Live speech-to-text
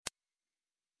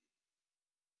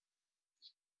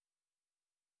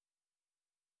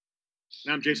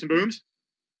And I'm Jason Booms.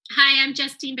 Hi, I'm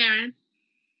Justine Barron.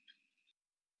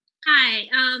 Hi,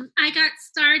 I got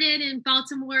started in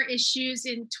Baltimore issues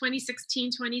in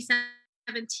 2016,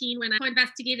 2017 when I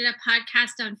co-investigated a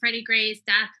podcast on Freddie Gray's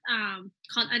death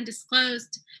called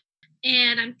Undisclosed,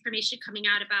 and information coming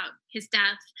out about his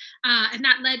death. And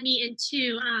that led me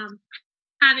into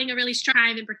having a really strong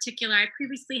time in particular. I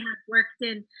previously had worked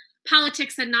in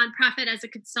politics and nonprofit as a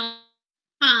consultant.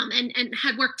 And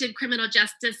had worked in criminal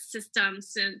justice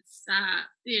systems since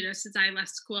I left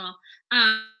school.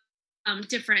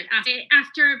 Different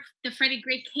after the Freddie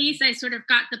Gray case, I sort of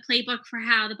got the playbook for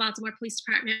how the Baltimore Police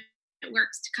Department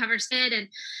works to cover it, and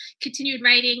continued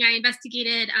writing. I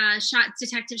investigated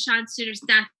Detective Sean Studer's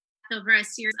death over a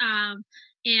series, and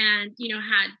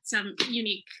had some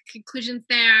unique conclusions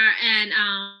there, and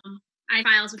I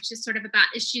files, which is sort of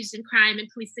about issues in crime and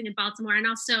policing in Baltimore, and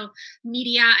also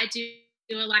media. I do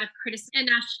a lot of criticism and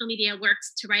national media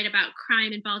works to write about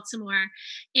crime in Baltimore.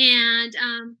 And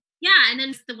and then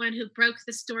it's the one who broke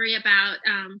the story about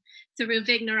Thiru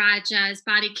Vignaraja's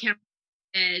body cam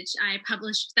footage. I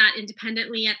published that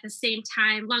independently at the same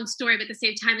time, long story, but at the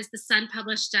same time as The Sun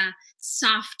published a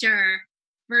softer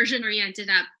version where he ended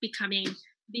up becoming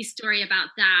the story about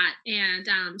that.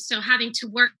 And so having to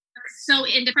work so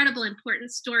incredible,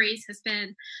 important stories has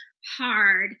been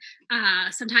hard.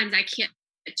 Sometimes I can't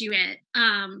do it,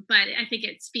 but I think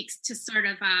it speaks to sort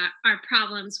of our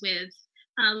problems with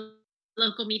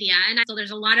local media. And so there's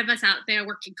a lot of us out there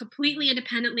working completely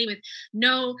independently with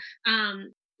no,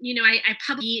 I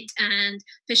publish and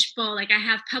Fishbowl, like I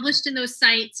have published in those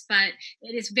sites, but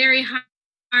it is very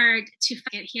hard to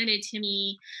get handed to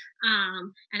me,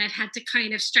 and I've had to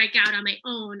kind of strike out on my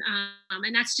own,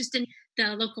 and that's just in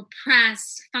the local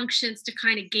press functions to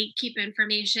kind of gatekeep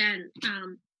information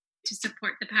to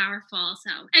support the powerful.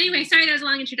 So anyway, sorry that was a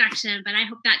long introduction, but I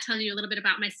hope that tells you a little bit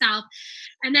about myself.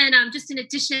 And then just in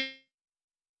addition,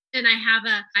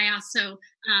 I also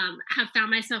have found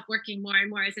myself working more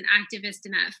and more as an activist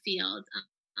in that field.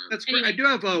 That's great. Anyway. I do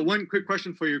have one quick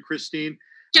question for you, Christine.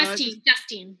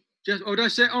 Justine. Did I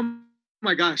say? Oh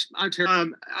my gosh, I'm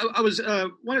terrible. I was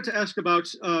wanted to ask about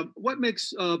what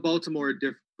makes Baltimore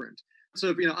different.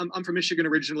 So, I'm from Michigan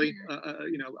originally.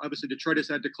 Obviously Detroit has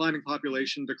had declining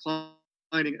population,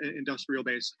 declining industrial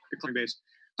base, declining base.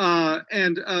 But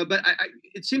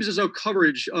it seems as though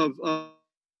coverage of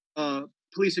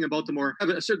policing in Baltimore have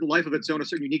a certain life of its own, a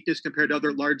certain uniqueness compared to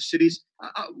other large cities.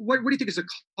 What do you think is the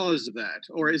cause of that?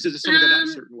 Or is it something that a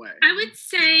certain way? I would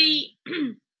say,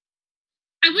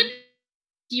 I wouldn't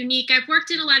unique. I've worked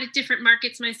in a lot of different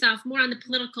markets myself, more on the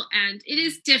political end. It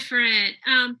is different.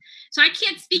 So I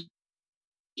can't speak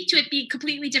to it being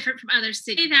completely different from other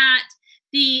cities. That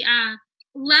the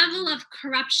level of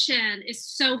corruption is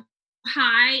so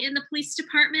high in the police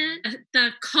department.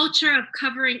 The culture of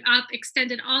covering up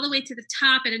extended all the way to the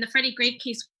top. And in the Freddie Gray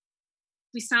case,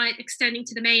 we saw it extending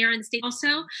to the mayor and the state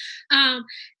also.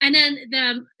 And then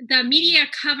the media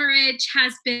coverage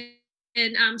has been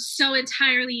so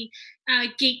entirely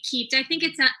gatekept. I think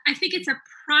it's a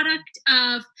product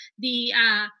of the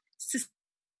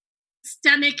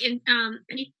systemic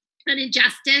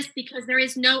injustice, because there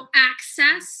is no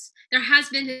access. There has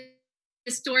been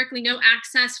historically no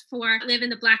access for live in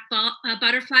the Black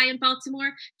Butterfly in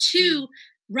Baltimore to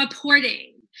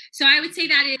reporting. So I would say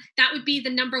that would be the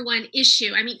number one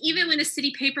issue. I mean, even when the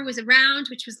city paper was around,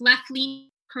 which was left-leaning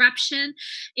corruption,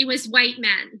 it was white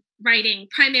men writing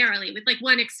primarily, with like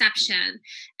one exception.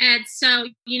 And so,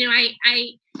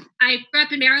 I grew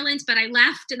up in Maryland, but I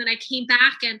left and then I came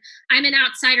back, and I'm an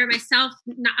outsider myself,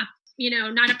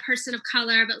 not a person of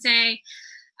color, but say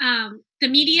the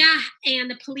media and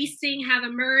the policing have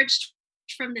emerged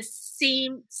from the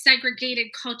same segregated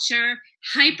culture,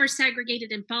 hyper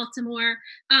segregated in Baltimore,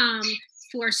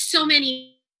 for so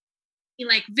many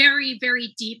very,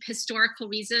 very deep historical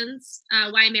reasons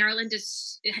why Maryland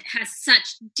has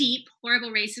such deep,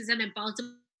 horrible racism, in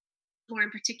Baltimore in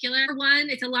particular. One,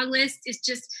 it's a long list. It's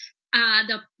just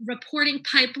the reporting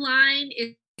pipeline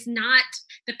is not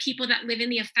the people that live in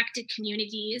the affected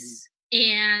communities.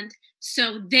 And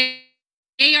so they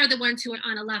are the ones who are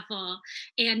on a level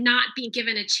and not being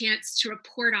given a chance to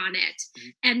report on it.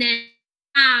 And then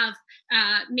have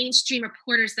mainstream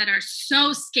reporters that are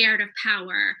so scared of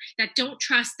power, that don't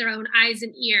trust their own eyes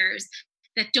and ears,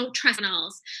 that don't trust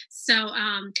channels. So,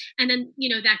 and then,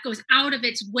 that goes out of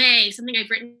its way, something I've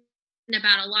written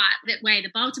about a lot, that way.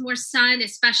 The Baltimore Sun,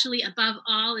 especially above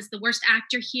all, is the worst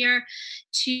actor here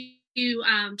to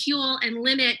fuel and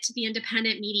limit the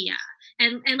independent media.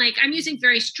 And I'm using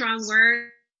very strong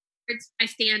words I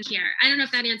stand here. I don't know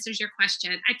if that answers your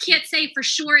question. I can't say for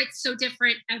sure it's so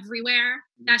different everywhere.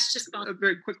 That's just both.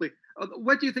 Very quickly,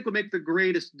 what do you think will make the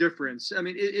greatest difference? I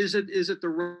mean, is it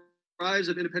the rise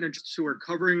of independent journalists who are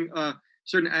covering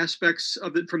certain aspects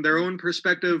of it from their own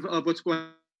perspective of what's going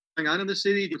on in the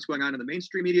city, what's going on in the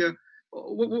mainstream media?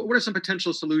 What are some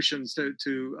potential solutions to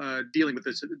dealing with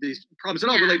these problems? It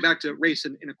all relate back to race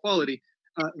and inequality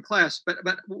in class, but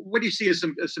what do you see as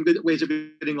some good ways of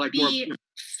getting like more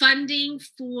funding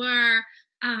for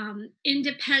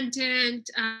independent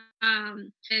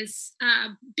is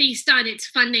based on its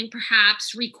funding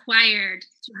perhaps required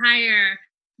to hire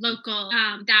local,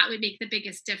 that would make the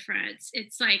biggest difference.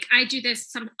 It's like I do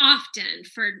this often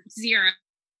for zero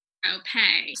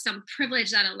pay, some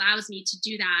privilege that allows me to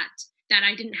do that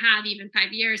I didn't have even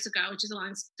 5 years ago, which is a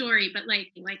long story. But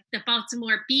like the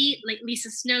Baltimore Beat, like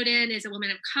Lisa Snowden is a woman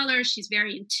of color. She's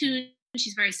very in tune.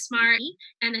 She's very smart.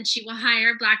 And then she will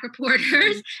hire Black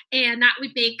reporters. And that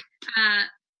would make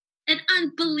an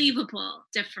unbelievable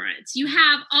difference. You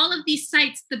have all of these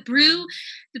sites. The Brew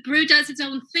does its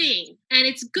own thing. And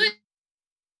it's good,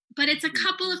 but it's a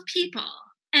couple of people.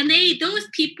 And those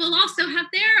people also have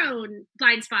their own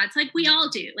blind spots, like we all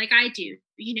do, like I do,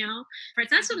 you know.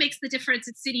 That's what makes the difference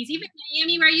in cities. Even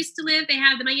Miami, where I used to live, they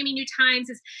have the Miami New Times.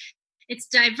 It's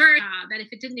diverse. That if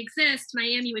it didn't exist,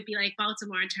 Miami would be like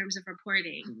Baltimore in terms of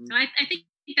reporting. Mm-hmm. So I think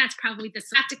that's probably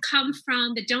have to come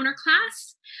from the donor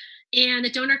class, and the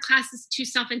donor class is too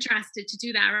self-interested to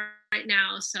do that right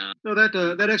now. So no,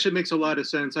 that actually makes a lot of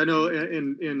sense. I know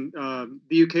in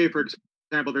the UK, for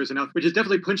example, there's enough, which is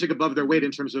definitely punching above their weight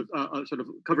in terms of sort of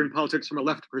covering politics from a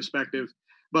left perspective,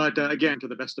 but again, to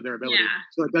the best of their ability. Yeah.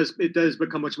 So it does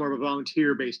become much more of a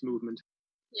volunteer-based movement.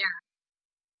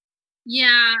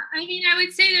 Yeah. I mean, I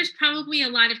would say there's probably a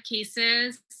lot of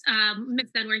cases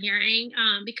that we're hearing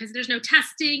because there's no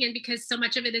testing and because so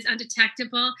much of it is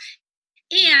undetectable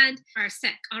and are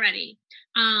sick already.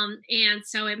 And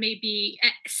so it may be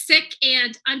sick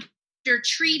and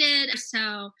undertreated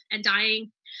and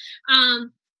dying.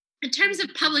 In terms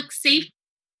of public safety,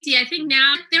 I think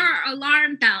now there are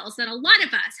alarm bells that a lot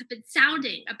of us have been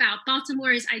sounding about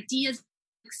Baltimore's ideas of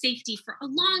safety for a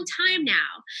long time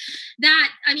now.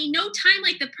 No time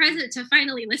like the present to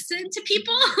finally listen to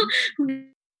people who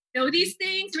know these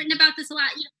things. Written about this a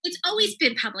lot. You know, it's always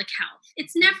been public health.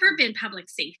 It's never been public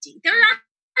safety. There are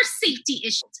safety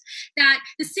issues that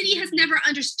the city has never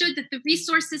understood, that the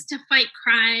resources to fight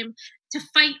crime,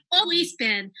 always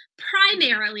been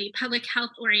primarily public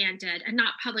health oriented and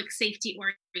not public safety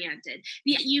oriented.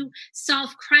 You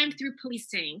solve crime through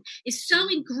policing is so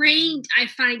ingrained, I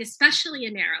find, especially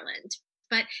in Maryland.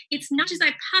 But it's not as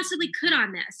I possibly could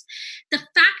on this. The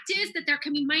fact is that there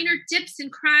can be minor dips in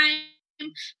crime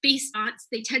based on,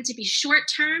 they tend to be short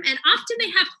term, and often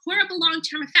they have horrible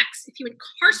long-term effects. If you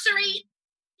incarcerate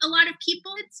a lot of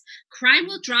people, crime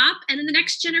will drop, and in the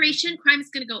next generation, crime is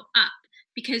going to go up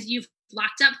because you've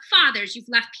locked up fathers, you've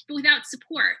left people without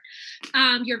support.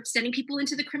 You're sending people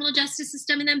into the criminal justice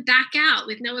system and then back out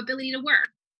with no ability to work.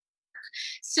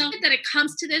 So that it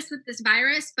comes to this with this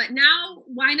virus, but now,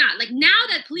 why not? Like now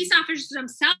that police officers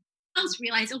themselves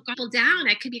realize, oh, God, down,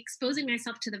 I could be exposing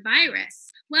myself to the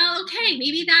virus. Well, okay,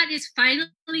 maybe that is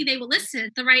finally they will listen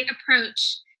the right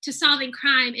approach to solving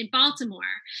crime in Baltimore.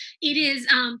 It is,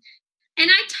 and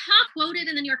quoted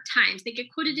in the New York Times, they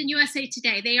get quoted in USA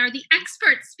Today. They are the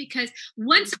experts because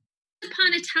once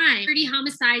upon a time, 30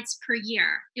 homicides per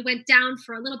year. It went down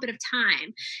for a little bit of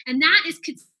time. And that is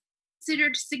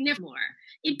considered significant more.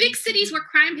 In big cities where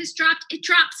crime has dropped, it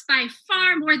drops by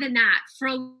far more than that for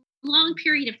a long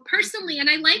period of personally. And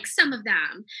I like some of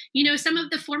them, you know, some of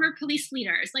the former police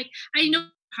leaders, like I know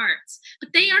parts, but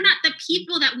they are not the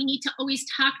people that we need to always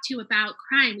talk to about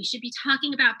crime. We should be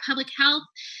talking about public health,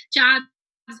 jobs,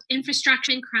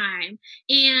 infrastructure, and crime,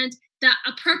 and the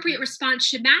appropriate response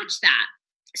should match that.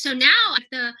 So now, if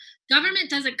the government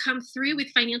doesn't come through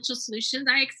with financial solutions,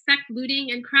 I expect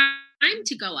looting and crime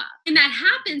to go up. And that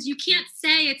happens, you can't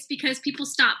say it's because people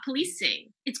stop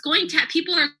policing.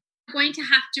 People are going to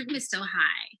have to is so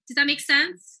high. Does that make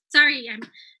sense? Sorry,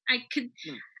 I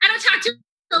don't talk to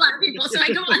a lot of people, so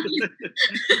I go on.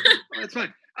 That's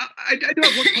fine. I do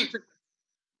have one question.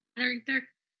 They're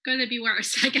going to be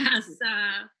worse, I guess.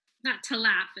 Not to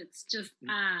laugh. It's just,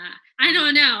 I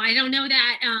don't know. I don't know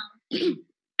that.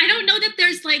 I don't know that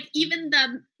there's like even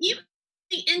the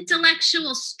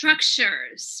intellectual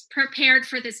structures prepared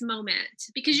for this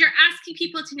moment, because you're asking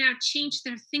people to now change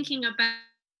their thinking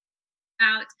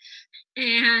about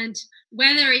and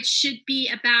whether it should be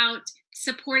about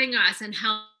supporting us and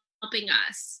helping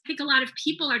us. I think a lot of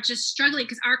people are just struggling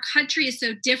because our country is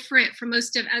so different from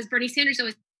most of, as Bernie Sanders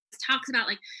always talks about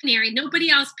like nobody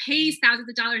else pays thousands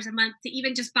of dollars a month to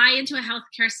even just buy into a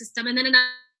healthcare system, and then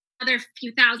another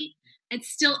few thousand and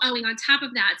still owing on top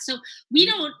of that. So we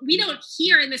don't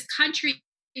hear in this country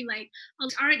like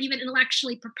aren't even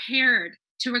intellectually prepared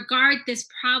to regard this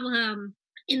problem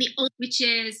in the old, which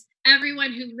is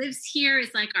everyone who lives here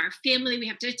is like our family. We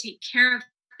have to take care of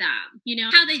them. You know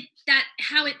how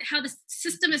the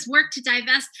system has worked to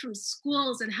divest from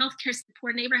schools and healthcare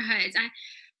support neighborhoods.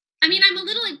 I mean, I'm a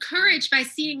little encouraged by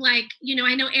seeing like,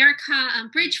 I know Erica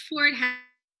Bridgeford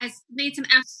has made some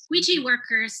squeegee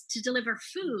workers to deliver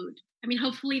food. I mean,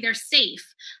 hopefully they're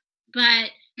safe, but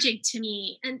to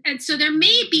me. And so there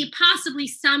may be possibly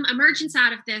some emergence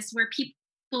out of this where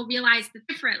people realize that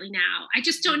differently now. I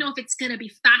just don't know if it's going to be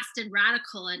fast and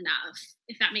radical enough,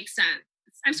 if that makes sense.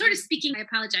 I'm sort of speaking. I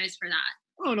apologize for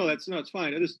that. Oh, no, it's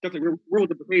fine. It is definitely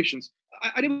world implications.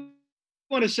 I didn't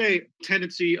want to say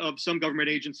tendency of some government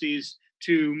agencies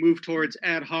to move towards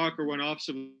ad hoc or one-off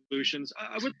solutions.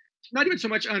 I would not even so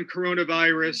much on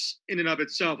coronavirus in and of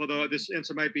itself, although this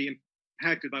answer might be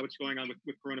impacted by what's going on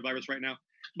with coronavirus right now.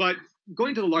 But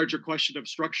going to the larger question of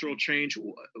structural change,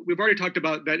 we've already talked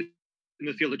about that in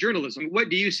the field of journalism. What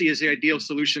do you see as the ideal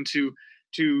solution to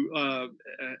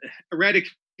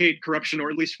eradicate corruption,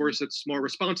 or at least force that's more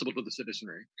responsible to the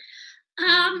citizenry?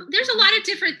 There's a lot of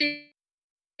different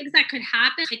things that could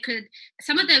happen.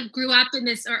 Some of them grew up in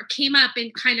this or came up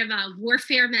in kind of a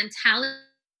warfare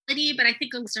mentality, but I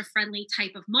think it's a friendly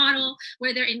type of model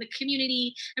where they're in the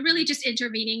community and really just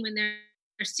intervening when there's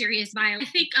serious violence.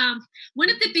 I think one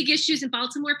of the big issues in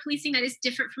Baltimore policing that is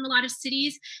different from a lot of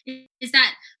cities is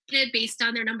that based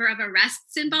on their number of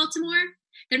arrests in Baltimore,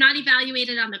 they're not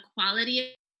evaluated on the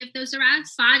quality of those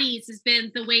arrests. Bodies has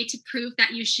been the way to prove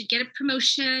that you should get a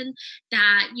promotion,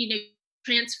 that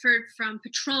transferred from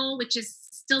patrol, which is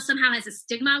still somehow has a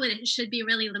stigma when it should be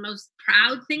really the most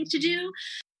proud thing to do,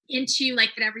 into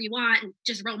like whatever you want and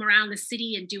just roam around the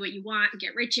city and do what you want and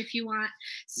get rich if you want.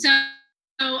 So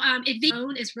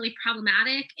evasion is really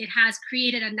problematic. It has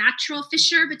created a natural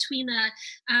fissure between the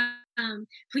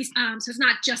police. So it's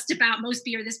not just about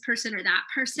Mosby or this person or that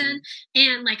person.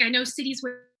 And like I know cities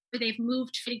where they've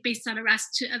moved based on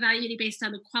arrest to evaluating based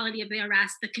on the quality of the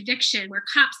arrest, the conviction, where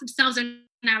cops themselves are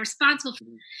now responsible for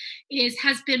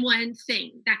has been one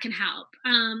thing that can help.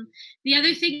 The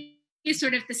other thing is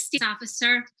sort of the state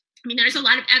officer. I mean, there's a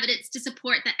lot of evidence to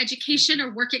support that education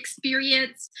or work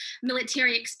experience,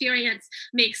 military experience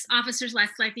makes officers less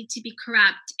likely to be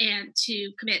corrupt and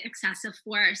to commit excessive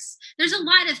force. There's a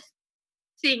lot of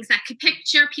things that could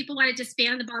picture. People want to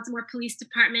disband the Baltimore Police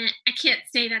Department. I can't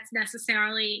say that's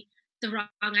necessarily the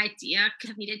wrong idea, could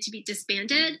have needed to be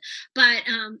disbanded. But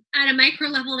at a micro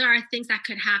level, there are things that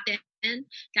could happen.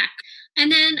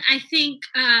 And then I think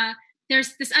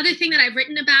there's this other thing that I've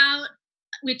written about,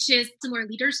 which is Baltimore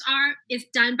Leaders is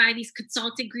done by these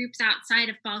consulting groups outside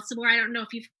of Baltimore. I don't know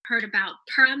if you've heard about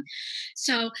PERM.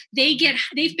 So they've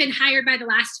been hired by the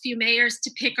last few mayors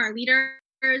to pick our leaders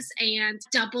and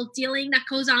double dealing that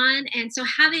goes on. And so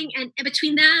and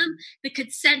between them, the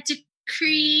consent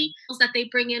decree that they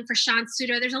bring in for Sean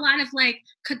Suiter, there's a lot of like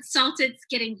consultants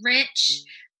getting rich,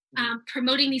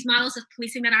 promoting these models of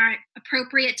policing that aren't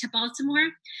appropriate to Baltimore.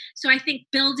 So I think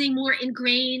building more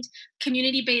ingrained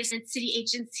community-based and city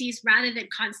agencies rather than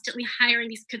constantly hiring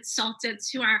these consultants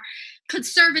who are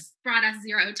conservative, brought us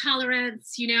zero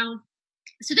tolerance,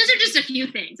 So those are just a few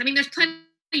things. I mean, there's plenty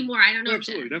more. I don't know.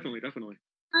 Absolutely, definitely.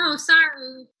 Oh,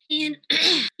 sorry. And,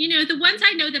 the ones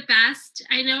I know the best,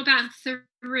 I know about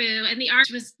Theroux, and the arch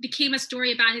became a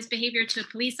story about his behavior to a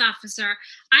police officer.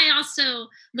 I also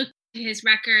looked at his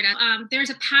record. There's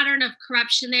a pattern of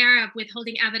corruption there, of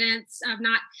withholding evidence, of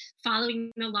not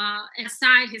following the law. And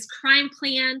aside, his crime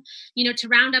plan, to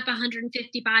round up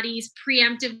 150 bodies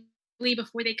preemptively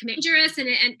before they commit dangerous, and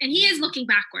he is looking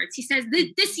backwards. He says,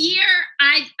 this year,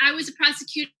 I was a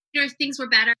prosecutor, things were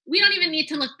better. We don't even need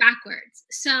to look backwards.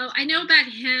 So I know about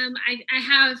him. I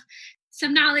have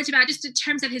some knowledge about just in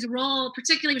terms of his role,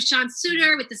 particularly with Sean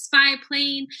Suiter, with the spy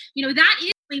plane. That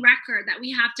is the record that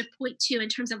we have to point to in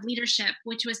terms of leadership,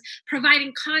 which was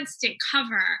providing constant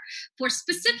cover for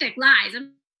specific lies. I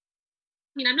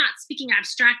mean, I'm not speaking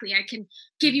abstractly. I can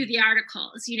give you the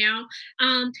articles,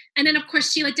 And then, of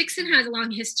course, Sheila Dixon has a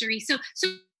long history. So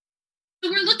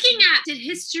we're looking at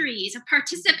histories of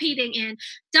participating in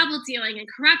double dealing and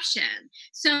corruption.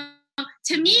 So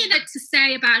to me, that's to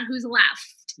say about who's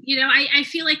left. I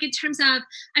feel like in terms of,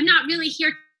 I'm not really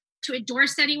here to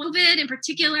endorse any COVID in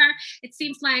particular. It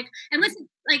seems like, and listen,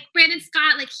 like Brandon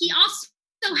Scott, like he also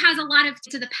has a lot of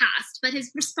to the past, but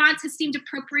his response has seemed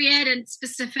appropriate and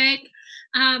specific.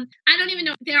 I don't even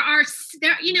know.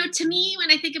 To me,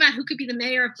 when I think about who could be the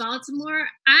mayor of Baltimore,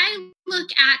 I look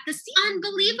at this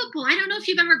unbelievable. I don't know if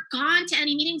you've ever gone to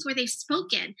any meetings where they've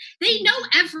spoken. They know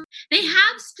they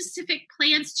have specific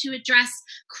plans to address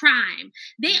crime.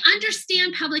 They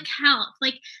understand public health.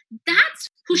 Like, that's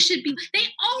who should be. They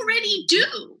already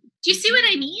do. Do you see what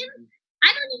I mean?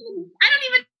 I don't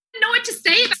even know what to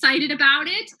say. I'm excited about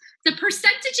it. The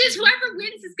percentages, whoever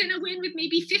wins is going to win with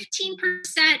maybe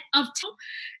 15% of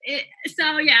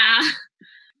so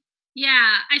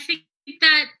yeah, I think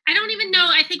that I don't even know.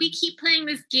 I think we keep playing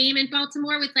this game in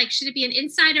Baltimore with, like, should it be an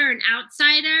insider or an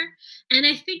outsider? And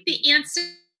I think the answer,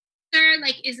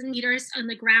 like, is in leaders on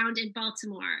the ground in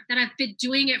Baltimore that have been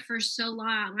doing it for so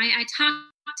long. I talk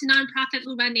to nonprofit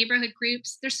who run neighborhood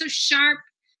groups. They're so sharp.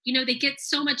 They get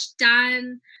so much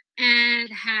done and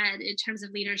had in terms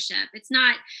of leadership. It's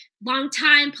not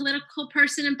long-time political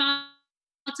person in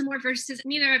Baltimore versus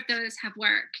neither of those have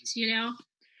worked,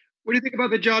 What do you think about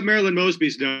the job Marilyn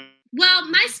Mosby's done? Well,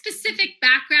 my specific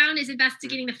background is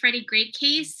investigating the Freddie Gray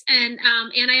case, and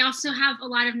I also have a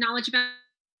lot of knowledge about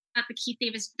the Keith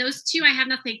Davis. Those two, I have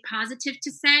nothing positive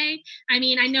to say. I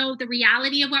mean, I know the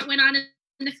reality of what went on in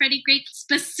the Freddie Gray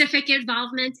specific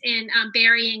involvement in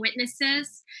burying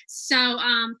witnesses. So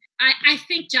I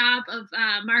think job of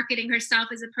marketing herself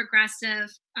as a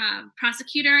progressive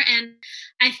prosecutor, and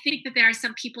I think that there are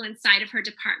some people inside of her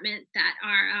department that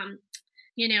are,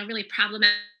 really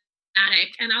problematic.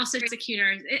 And also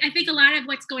prosecutors. I think a lot of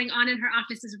what's going on in her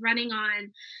office is running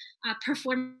on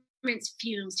performance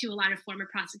fumes to a lot of former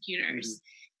prosecutors.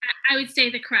 I would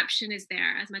say the corruption is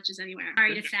there as much as anywhere.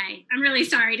 I'm really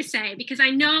sorry to say, because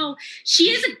I know she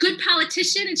is a good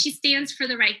politician and she stands for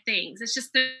the right things. It's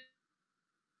just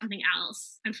something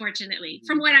else, unfortunately,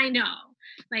 from what I know.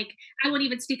 Like, I won't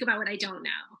even speak about what I don't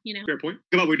know, Fair point.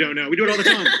 Come on, we don't know. We do it all the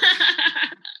time. I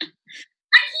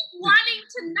keep wanting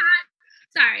to not.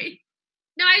 Sorry.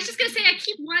 No, I was just going to say, I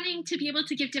keep wanting to be able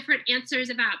to give different answers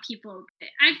about people.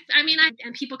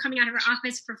 And people coming out of her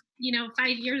office for,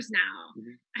 5 years now.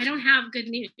 Mm-hmm. I don't have good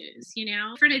news,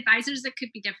 different advisors that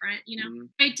could be different,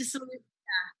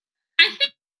 I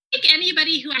think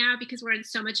anybody who now, because we're in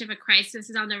so much of a crisis,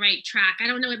 is on the right track. I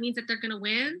don't know it means that they're going to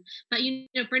win, but,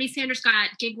 Bernie Sanders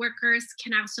got gig workers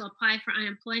can also apply for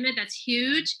unemployment. That's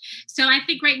huge. So I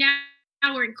think right now,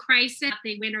 we're in crisis,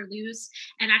 they win or lose,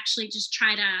 and actually just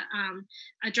try to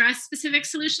address specific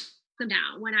solutions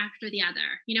now, one after the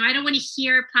other. I don't want to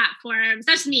hear platforms.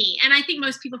 That's me. And I think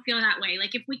most people feel that way.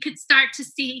 Like, if we could start to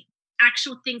see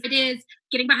actual things, it is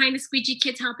getting behind the squeegee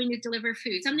kids helping to deliver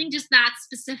food, something just that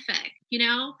specific,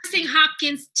 Asking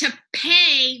Hopkins to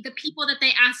pay the people that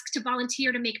they ask to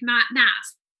volunteer to make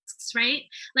masks, right?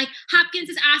 Like, Hopkins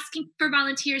is asking for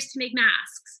volunteers to make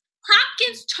masks.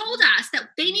 Hopkins told us that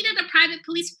they needed a private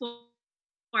police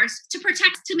force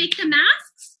to make the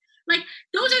masks. Like,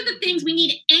 those are the things we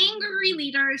need. Angry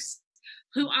leaders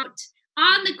who are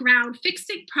on the ground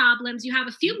fixing problems. You have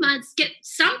a few months, get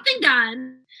something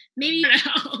done. Maybe, does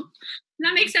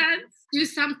that make sense? Do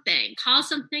something, call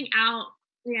something out.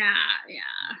 Yeah.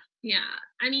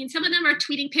 I mean, some of them are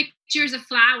tweeting pictures of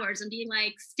flowers and being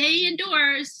like, stay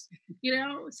indoors,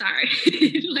 sorry.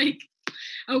 Like,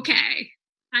 okay.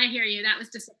 I hear you. That was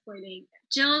disappointing.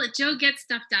 Jill gets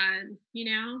stuff done,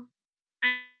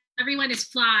 Everyone is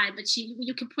flawed, but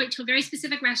you can point to a very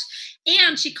specific rush,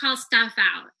 and she calls stuff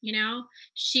out,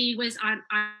 She was on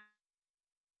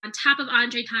top of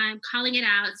Andre time, calling it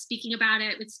out, speaking about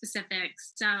it with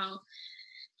specifics. So,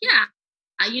 yeah,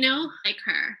 like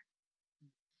her.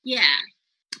 Yeah.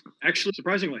 Actually,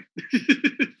 surprisingly.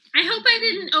 I hope I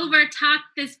didn't over talk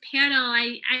this panel.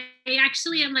 I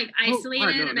actually am like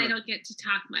isolated and I don't get to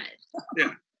talk much.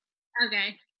 Yeah.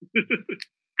 Okay.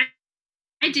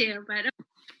 I do, but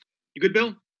you good,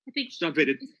 Bill? I think stop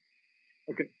faded.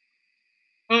 Okay.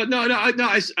 No.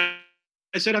 I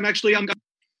said I'm.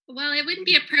 Well, it wouldn't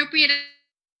be appropriate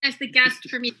as the guest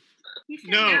for me.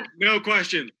 No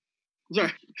question.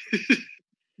 Sorry.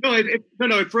 No,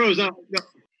 it froze up. No.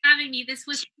 Having me. This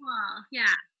was cool. Yeah.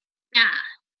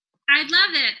 I'd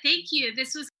love it. Thank you.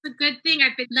 This was a good thing.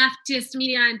 I've been leftist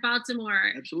media in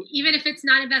Baltimore. Absolutely. Even if it's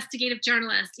not investigative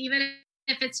journalists, even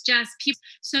if it's just people,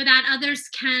 so that others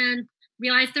can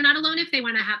realize they're not alone if they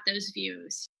want to have those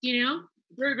views,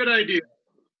 Very good idea.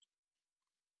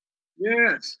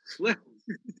 Yes.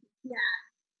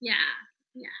 Yeah.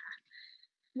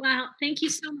 Well, thank you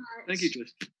so much. Thank you,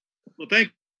 Tris. Well,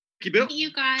 thank you, Bill. Thank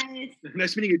you, guys.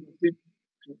 Nice meeting you.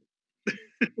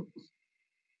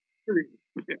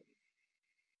 Yeah.